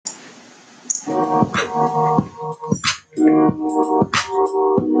All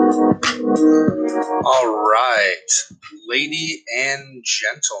right, lady and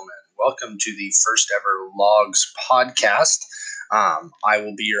gentlemen, welcome to the first ever Logs podcast. I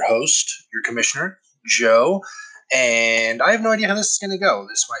will be your host, your commissioner, Joe, and I have no idea how this is going to go.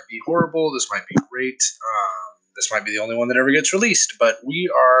 This might be horrible. This might be great. This might be the only one that ever gets released, but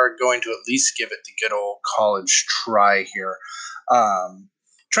we are going to at least give it the good old college try here.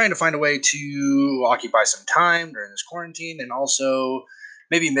 Trying to find a way to occupy some time during this quarantine and also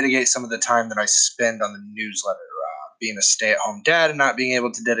maybe mitigate some of the time that I spend on the newsletter. Being a stay-at-home dad and not being able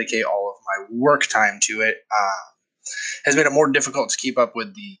to dedicate all of my work time to it has made it more difficult to keep up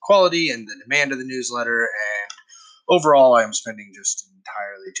with the quality and the demand of the newsletter. And overall, I am spending just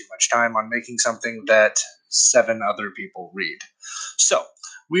entirely too much time on making something that 7 other people read. So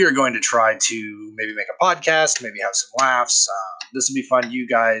we are going to try to maybe make a podcast, maybe have some laughs. This will be fun. You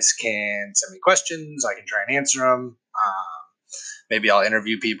guys can send me questions. I can try and answer them. Maybe I'll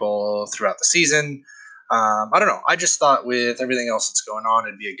interview people throughout the season. I don't know. I just thought with everything else that's going on,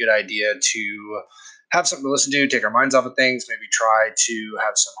 it'd be a good idea to have something to listen to, take our minds off of things, maybe try to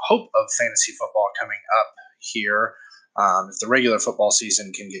have some hope of fantasy football coming up here if the regular football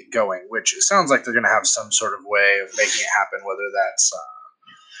season can get going, which it sounds like they're going to have some sort of way of making it happen, whether that's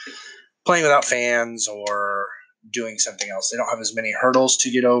playing without fans or doing something else. They don't have as many hurdles to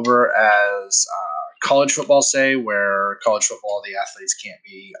get over as college football, say, where college football, the athletes can't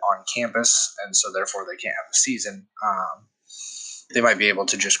be on campus, and so therefore they can't have a season. They might be able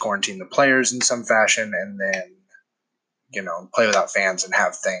to just quarantine the players in some fashion and then, play without fans and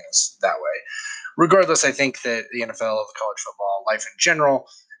have things that way. Regardless, I think that the NFL, the college football, life in general,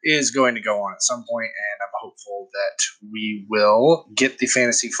 is going to go on at some point, and I'm hopeful that we will get the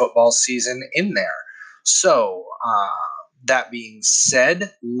fantasy football season in there. So, that being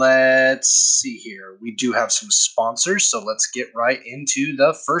said, let's see here. We do have some sponsors, so let's get right into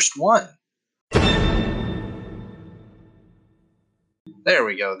the first one. There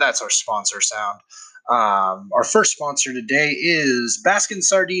we go. That's our sponsor sound. Our first sponsor today is Baskin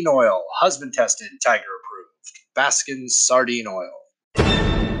Sardine Oil, husband tested, tiger approved. Baskin Sardine Oil.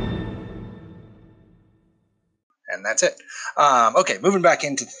 And that's it. Okay, moving back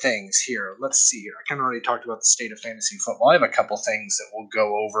into things here. Let's see here. I kind of already talked about the state of fantasy football. I have a couple things that we'll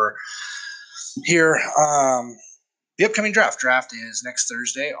go over here. The upcoming draft. Draft is next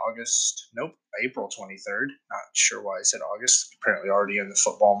Thursday, April 23rd. Not sure why I said August. Apparently already in the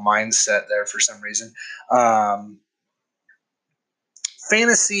football mindset there for some reason.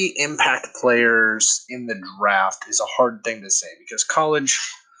 Fantasy impact players in the draft is a hard thing to say because college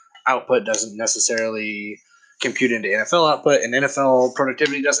output doesn't necessarily compute into NFL output, and NFL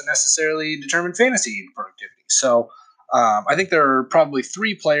productivity doesn't necessarily determine fantasy productivity. So I think there are probably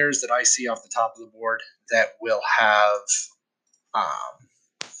 3 players that I see off the top of the board that will have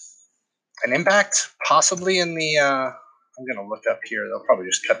an impact, possibly in the I'm going to look up here. They'll probably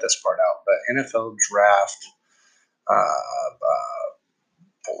just cut this part out, but NFL draft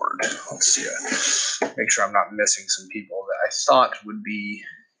board. Let's see. Make sure I'm not missing some people that I thought would be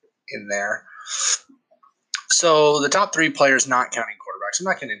in there. So the top 3 players, not counting quarterbacks. I'm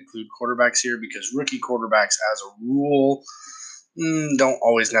not going to include quarterbacks here because rookie quarterbacks, as a rule, don't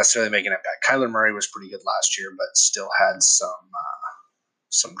always necessarily make an impact. Kyler Murray was pretty good last year, but still had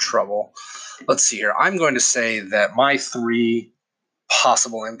some trouble. Let's see here. I'm going to say that my 3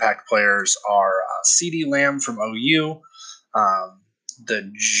 possible impact players are CeeDee Lamb from OU,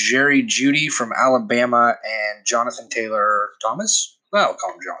 the Jerry Jeudy from Alabama, and Jonathan Taylor Thomas. Well, I'll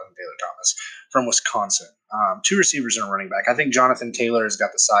call him Jonathan Taylor Thomas from Wisconsin. 2 receivers and a running back. I think Jonathan Taylor has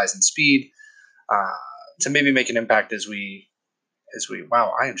got the size and speed to maybe make an impact as we.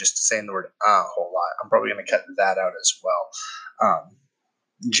 Wow, I am just saying the word a whole lot. I'm probably going to cut that out as well.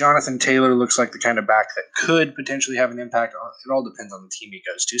 Jonathan Taylor looks like the kind of back that could potentially have an impact. It all depends on the team he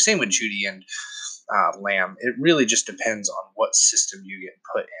goes to. Same with Jeudy and Lamb. It really just depends on what system you get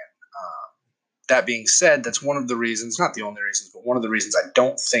put in. That being said, that's one of the reasons, not the only reasons, but one of the reasons I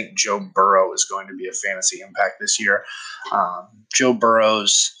don't think Joe Burrow is going to be a fantasy impact this year. Joe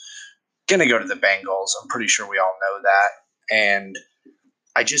Burrow's going to go to the Bengals. I'm pretty sure we all know that. And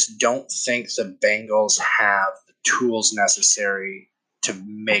I just don't think the Bengals have the tools necessary to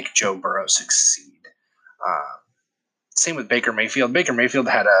make Joe Burrow succeed. Same with Baker Mayfield. Baker Mayfield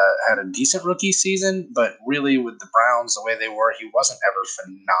had a decent rookie season, but really with the Browns, the way they were, he wasn't ever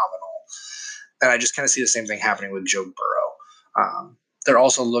phenomenal. And I just kind of see the same thing happening with Joe Burrow. They're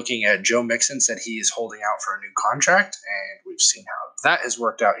also looking at Joe Mixon, said he is holding out for a new contract, and we've seen how that has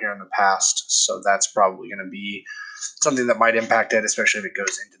worked out here in the past. So that's probably going to be something that might impact it, especially if it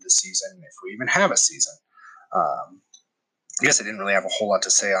goes into the season, if we even have a season. I guess I didn't really have a whole lot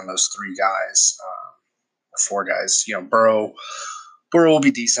to say on those three guys, or four guys. Burrow will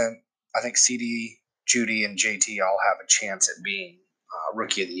be decent. I think CD, Judy, and JT all have a chance at being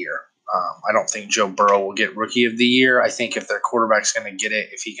Rookie of the Year. I don't think Joe Burrow will get Rookie of the Year. I think if their quarterback's going to get it,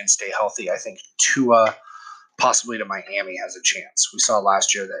 if he can stay healthy, I think Tua, possibly to Miami, has a chance. We saw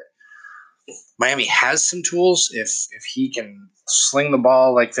last year that Miami has some tools. If he can sling the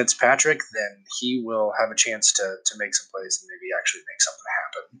ball like Fitzpatrick, then he will have a chance to make some plays and maybe actually make something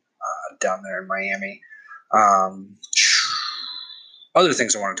happen down there in Miami. Other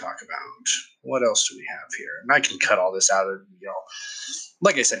things I want to talk about. What else do we have here? And I can cut all this out of,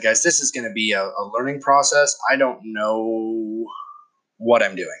 like I said, guys, this is going to be a learning process. I don't know what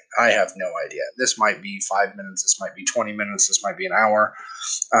I'm doing. I have no idea. This might be 5 minutes. This might be 20 minutes. This might be an hour.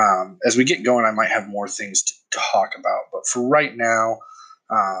 As we get going, I might have more things to talk about. But for right now,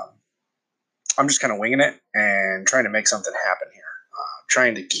 I'm just kind of winging it and trying to make something happen here.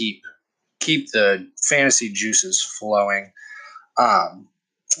 Trying to keep the fantasy juices flowing.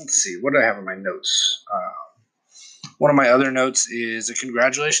 Let's see. What do I have in my notes? One of my other notes is a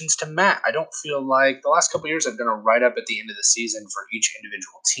congratulations to Matt. I don't feel like the last couple of years I've done a write-up at the end of the season for each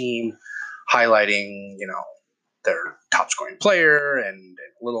individual team, highlighting, their top scoring player and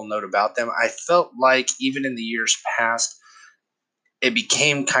a little note about them. I felt like even in the years past, it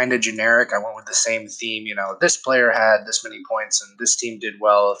became kind of generic. I went with the same theme. This player had this many points and this team did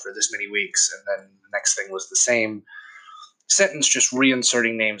well for this many weeks. And then the next thing was the same sentence, just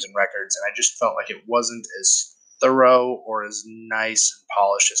reinserting names and records. And I just felt like it wasn't as thorough or as nice and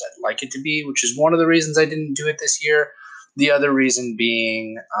polished as I'd like it to be, which is one of the reasons I didn't do it this year. The other reason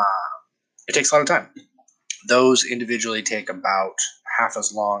being it takes a lot of time. Those individually take about half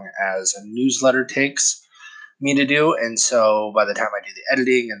as long as a newsletter takes me to do. And so by the time I do the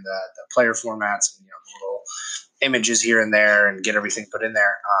editing and the player formats and the little images here and there and get everything put in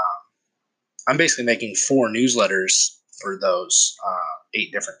there, I'm basically making 4 newsletters for those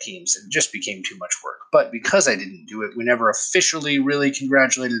 8 different teams, and it just became too much work. But because I didn't do it, we never officially really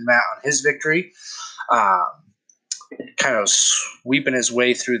congratulated Matt on his victory. Kind of sweeping his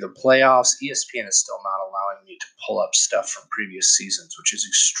way through the playoffs. ESPN is still not allowing me to pull up stuff from previous seasons, which is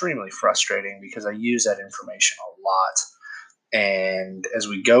extremely frustrating because I use that information a lot. And as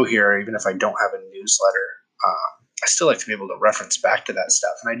we go here, even if I don't have a newsletter, I still like to be able to reference back to that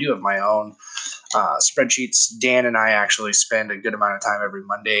stuff. And I do have my own spreadsheets. Dan and I actually spend a good amount of time every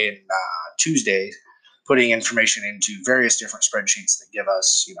Monday and Tuesday putting information into various different spreadsheets that give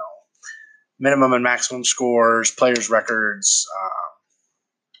us, minimum and maximum scores, players' records,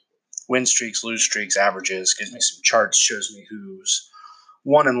 win streaks, lose streaks, averages, gives me some charts, shows me who's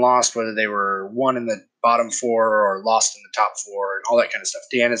won and lost, whether they were won in the bottom 4 or lost in the top 4 and all that kind of stuff.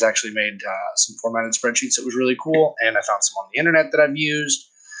 Dan has actually made some formatted spreadsheets that was really cool, and I found some on the internet that I've used.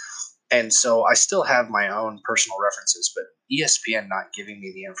 And so I still have my own personal references, but ESPN not giving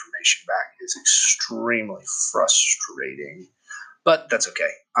me the information back is extremely frustrating. But that's okay.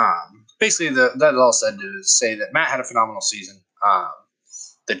 Basically, that all said to say that Matt had a phenomenal season.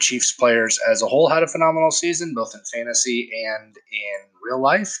 The Chiefs players as a whole had a phenomenal season, both in fantasy and in real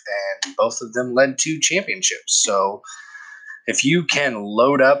life, and both of them led to championships. So if you can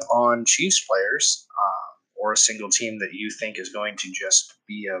load up on Chiefs players or a single team that you think is going to just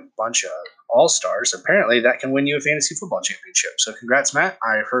be a bunch of all-stars, apparently that can win you a fantasy football championship. So congrats, Matt.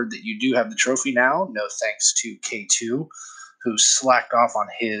 I heard that you do have the trophy now. No thanks to K2, who slacked off on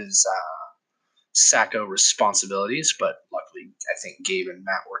his Sacco responsibilities, but luckily I think Gabe and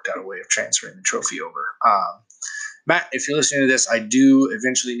Matt worked out a way of transferring the trophy over. Matt, if you're listening to this, I do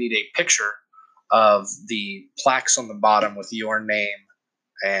eventually need a picture of the plaques on the bottom with your name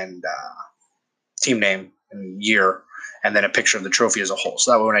and team name and year, and then a picture of the trophy as a whole.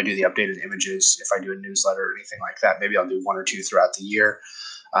 So that way when I do the updated images, if I do a newsletter or anything like that, maybe I'll do 1 or 2 throughout the year.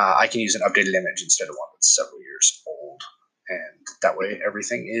 I can use an updated image instead of one that's several years old. And that way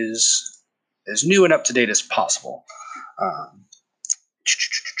everything is as new and up to date as possible.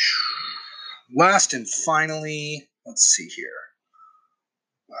 Last and finally, let's see here.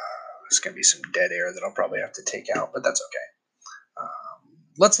 There's going to be some dead air that I'll probably have to take out, but that's okay.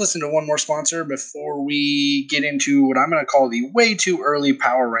 Let's listen to one more sponsor before we get into what I'm going to call the way too early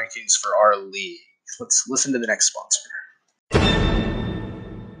power rankings for our league. Let's listen to the next sponsor.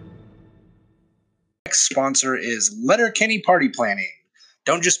 Next sponsor is Letterkenny Party Planning.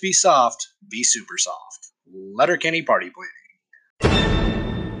 Don't just be soft, be super soft. Letterkenny Party Planning.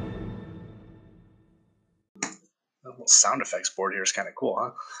 little sound effects board here is kind of cool,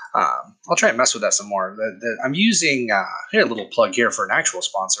 huh? I'll try and mess with that some more. I'm using here, a little plug here for an actual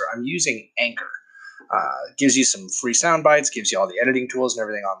sponsor. I'm using Anchor. It gives you some free sound bites, gives you all the editing tools and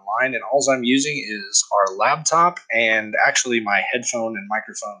everything online, and all I'm using is our laptop and actually my headphone and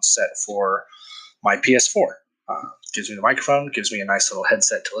microphone set for my PS4. Gives me the microphone, gives me a nice little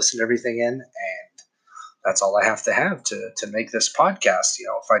headset to listen to everything in, and that's all I have to make this podcast.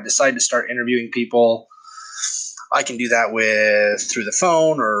 If I decide to start interviewing people, I can do that through the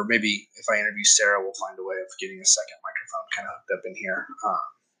phone, or maybe if I interview Sarah, we'll find a way of getting a second microphone kind of hooked up in here.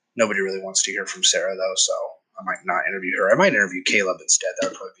 Nobody really wants to hear from Sarah, though, so I might not interview her. I might interview Caleb instead.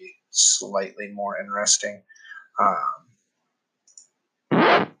 That would probably be slightly more interesting.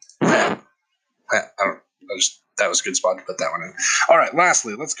 That was a good spot to put that one in. All right,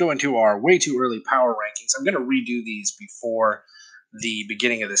 lastly, let's go into our way too early power rankings. I'm going to redo these before the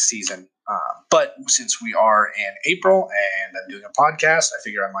beginning of the season. But since we are in April and I'm doing a podcast, I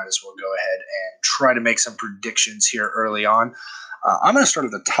figure I might as well go ahead and try to make some predictions here early on. I'm going to start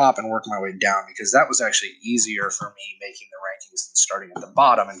at the top and work my way down because that was actually easier for me making the rankings than starting at the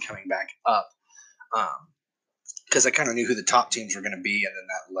bottom and coming back up. Because I kind of knew who the top teams were going to be, and then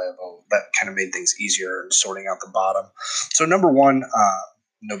that level, that kind of made things easier in sorting out the bottom. So number one,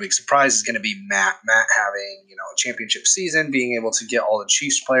 no big surprise, is going to be Matt. Matt having, a championship season, being able to get all the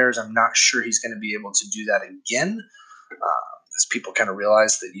Chiefs players. I'm not sure he's going to be able to do that again, as people kind of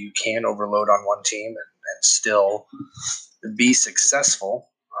realize that you can overload on one team and still be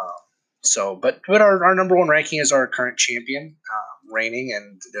successful. But our number one ranking is our current champion, reigning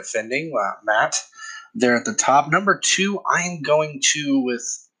and defending, Matt. They're at the top. Number two, I am going to, with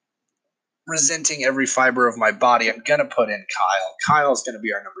resenting every fiber of my body, I'm going to put in Kyle. Kyle is going to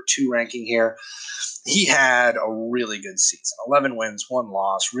be our number two ranking here. He had a really good season. 11 wins, 1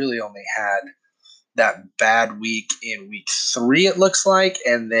 loss. Really only had that bad week in week 3, it looks like.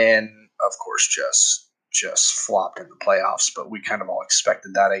 And then, of course, just flopped in the playoffs. But we kind of all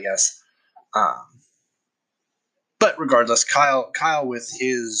expected that, I guess. But regardless, Kyle with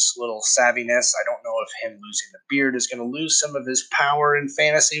his little savviness, I don't know if him losing the beard is going to lose some of his power in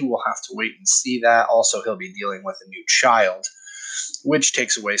fantasy. We'll have to wait and see that. Also, he'll be dealing with a new child, which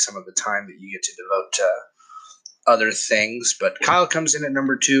takes away some of the time that you get to devote to other things. But Kyle comes in at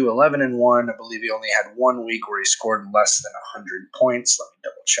number 2, 11-1. I believe he only had 1 week where he scored less than 100 points. Let me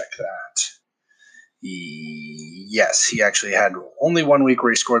double check that. Yes, he actually had only 1 week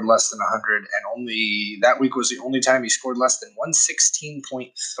where he scored less than 100, and only that week was the only time he scored less than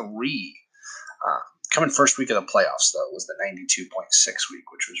 116.3. Coming first week of the playoffs, though, was the 92.6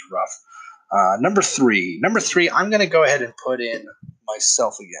 week, which was rough. Number three, I'm going to go ahead and put in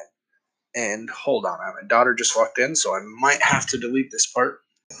myself again. And hold on, my daughter just walked in, so I might have to delete this part.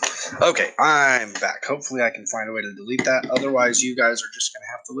 Okay, I'm back. Hopefully I can find a way to delete that. Otherwise, you guys are just going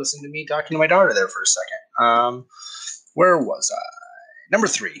to have to listen to me talking to my daughter there for a second. Where was I? Number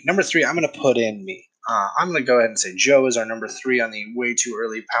three, I'm going to put in me. I'm going to go ahead and say Joe is our number 3 on the way too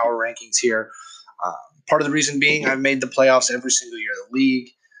early power rankings here. Part of the reason being I've made the playoffs every single year of the league.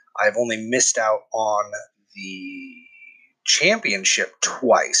 I've only missed out on the championship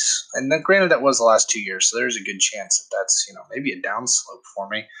twice. And then, granted, that was the last 2 years, so there's a good chance that that's, maybe a downslope for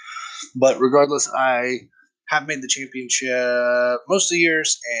me. But regardless, I have made the championship most of the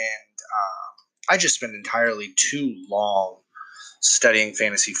years, and I just spent entirely too long studying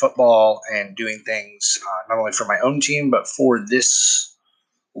fantasy football and doing things not only for my own team, but for this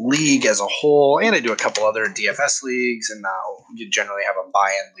league as a whole. And I do a couple other DFS leagues, and now you generally have a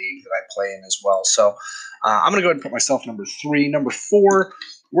buy-in league that I play in as well. So I'm going to go ahead and put myself number 3. Number 4,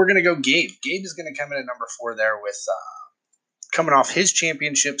 we're going to go Gabe. Gabe is going to come in at number 4 there with coming off his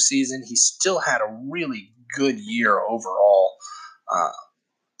championship season. He still had a really good year overall.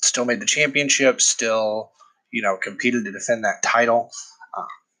 Still made the championship, still, competed to defend that title.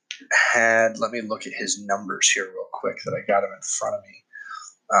 Let me look at his numbers here real quick that I got him in front of me.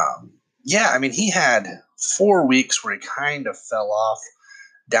 He had 4 weeks where he kind of fell off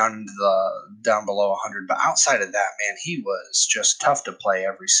down below 100. But outside of that, man, he was just tough to play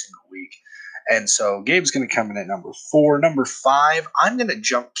every single week. And so Gabe's going to come in at number 4. Number 5, I'm going to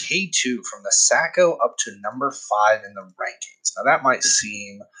jump K2 from the Sacco up to number 5 in the rankings. Now, that might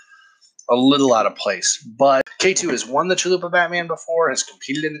seem a little out of place, but K2 has won the Chalupa Batman before, has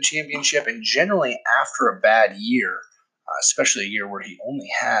competed in the championship, and generally after a bad year, especially a year where he only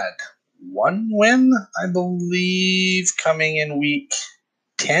had 1 win, I believe, coming in week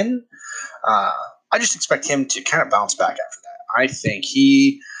 10, I just expect him to kind of bounce back after that. I think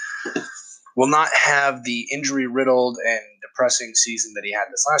he will not have the injury-riddled and depressing season that he had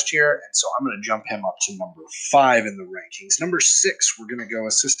this last year, and so I'm going to jump him up to number 5 in the rankings. Number 6, we're going to go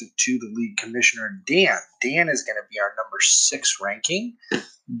assistant to the league commissioner, Dan. Dan is going to be our number 6 ranking.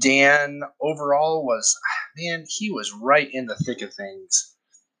 Dan overall he was right in the thick of things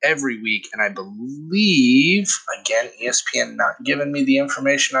every week, and I believe, again, ESPN not giving me the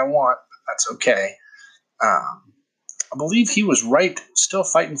information I want, but that's okay. I believe he was still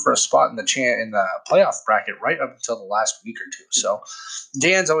fighting for a spot in the playoff bracket right up until the last week or two. So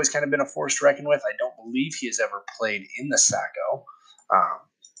Dan's always kind of been a force to reckon with. I don't believe he has ever played in the Sacco.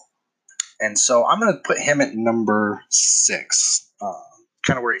 And so I'm going to put him at number 6,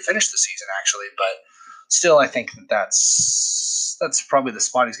 kind of where he finished the season, actually. But still, I think that's probably the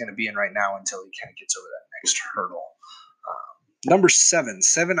spot he's going to be in right now until he kind of gets over that next hurdle. Number 7,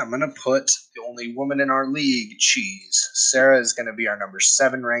 I'm going to put the only woman in our league, Cheese. Sarah is going to be our number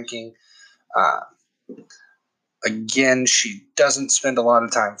 7 ranking. Again, she doesn't spend a lot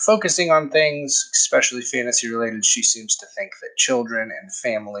of time focusing on things, especially fantasy related. She seems to think that children and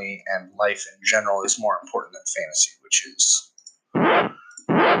family and life in general is more important than fantasy, which is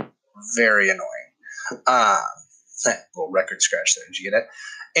very annoying. Little record scratch there. Did you get it?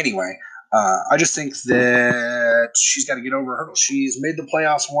 Anyway, I just think that she's got to get over a hurdle. She's made the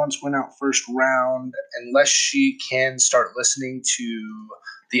playoffs once, went out first round. Unless she can start listening to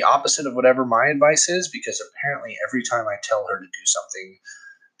the opposite of whatever my advice is, because apparently every time I tell her to do something,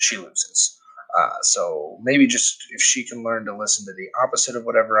 she loses. So maybe just if she can learn to listen to the opposite of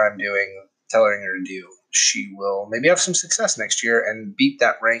whatever I'm telling her to do, she will maybe have some success next year and beat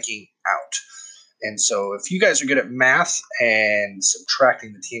that ranking out. And so if you guys are good at math and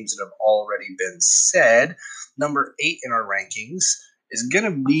subtracting the teams that have already been said, number 8 in our rankings is going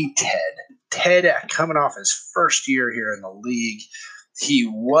to be Ted. Ted, coming off his first year here in the league, he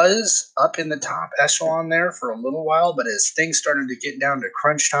was up in the top echelon there for a little while, but as things started to get down to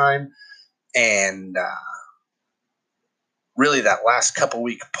crunch time and really that last couple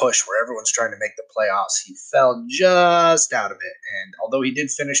week push where everyone's trying to make the playoffs, he fell just out of it. And although he did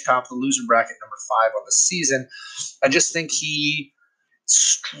finish top of the loser bracket, number 5 on the season, I just think he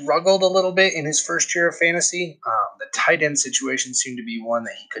struggled a little bit in his first year of fantasy. The tight end situation seemed to be one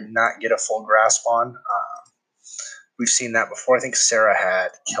that he could not get a full grasp on. We've seen that before. I think Sarah had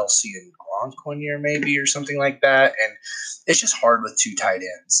Kelsey and Gronk one year maybe or something like that. And it's just hard with 2 tight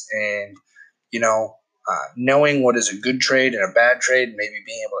ends. And, knowing what is a good trade and a bad trade, maybe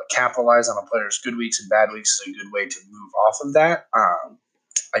being able to capitalize on a player's good weeks and bad weeks is a good way to move off of that.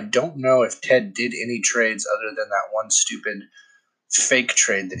 I don't know if Ted did any trades other than that one stupid fake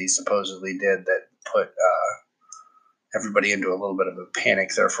trade that he supposedly did that put everybody into a little bit of a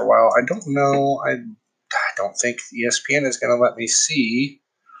panic there for a while. I don't know. I don't think ESPN is going to let me see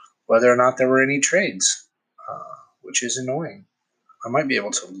whether or not there were any trades, which is annoying. I might be able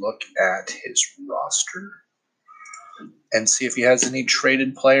to look at his roster and see if he has any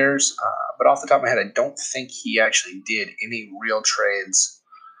traded players. But off the top of my head, I don't think he actually did any real trades.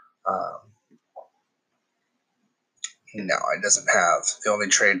 No, it doesn't have. The only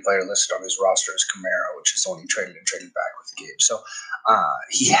trade player listed on his roster is Kamara, which is only traded and traded back with Gabe. So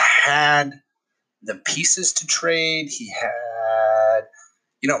he had the pieces to trade. He had,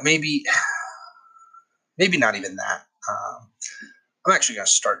 maybe not even that. I'm actually going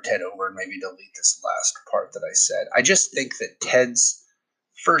to start Ted over and maybe delete this last part that I said. I just think that Ted's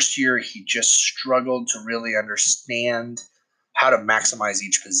first year, he just struggled to really understand how to maximize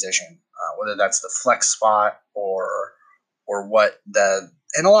each position, whether that's the flex spot or what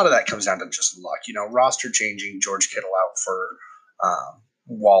and a lot of that comes down to just luck. Roster changing, George Kittle out for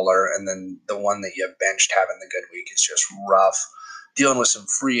Waller, and then the one that you have benched having the good week is just rough. Dealing with some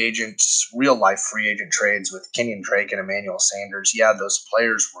real-life free agent trades with Kenyon Drake and Emmanuel Sanders. Yeah, those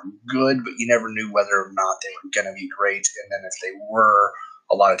players were good, but you never knew whether or not they were going to be great. And then if they were,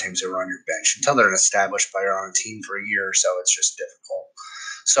 a lot of times they were on your bench. Until they're an established player on a team for a year or so, it's just difficult.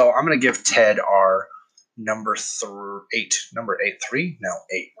 So I'm going to give Ted our number 8. Number 8. 3? No,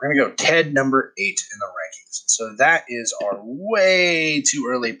 8. We're going to go Ted number 8 in the rankings. So that is our way too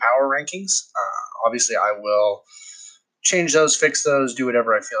early power rankings. Obviously, I will change those, fix those, do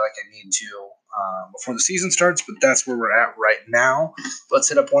whatever I feel like I need to before the season starts, but that's where we're at right now. Let's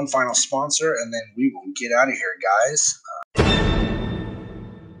hit up one final sponsor, and then we will get out of here, guys.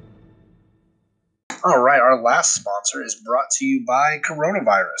 All right, our last sponsor is brought to you by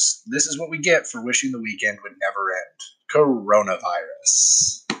coronavirus. This is what we get for wishing the weekend would never end.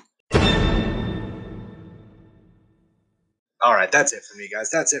 Coronavirus. All right, that's it for me, guys.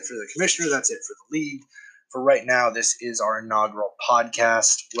 That's it for the commissioner. That's it for the league. For right now, this is our inaugural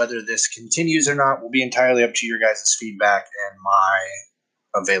podcast. Whether this continues or not will be entirely up to your guys' feedback my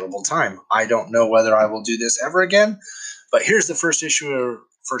available time. I don't know whether I will do this ever again, but here's the first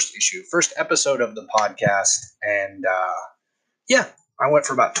episode of the podcast. And yeah, I went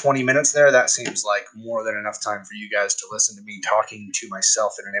for about 20 minutes there. That seems like more than enough time for you guys to listen to me talking to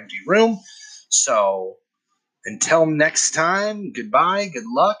myself in an empty room. So until next time, goodbye, good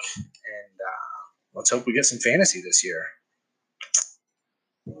luck, and let's hope we get some fantasy this year.